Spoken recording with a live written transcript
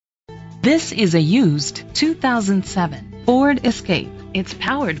This is a used 2007 Ford Escape. It's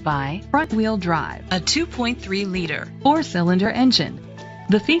powered by front-wheel drive, a 2.3-liter four-cylinder engine.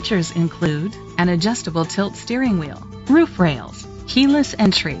 The features include an adjustable tilt steering wheel, roof rails, keyless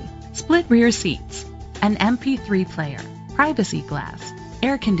entry, split rear seats, an MP3 player, privacy glass,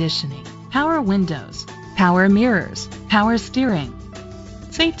 air conditioning, power windows, power mirrors, power steering.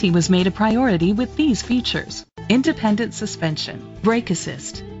 Safety was made a priority with these features: independent suspension, brake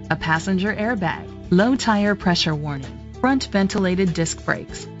assist, a passenger airbag, low tire pressure warning, front ventilated disc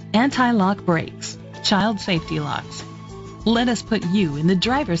brakes, anti-lock brakes, child safety locks. Let us put you in the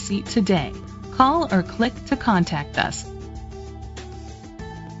driver's seat today. Call or click to contact us.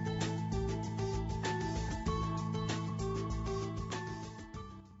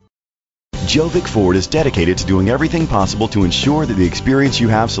 Gjovik Ford is dedicated to doing everything possible to ensure that the experience you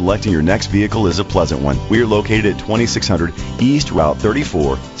have selecting your next vehicle is a pleasant one. We are located at 2600 East Route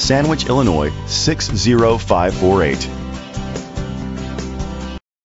 34, Sandwich, Illinois 60548.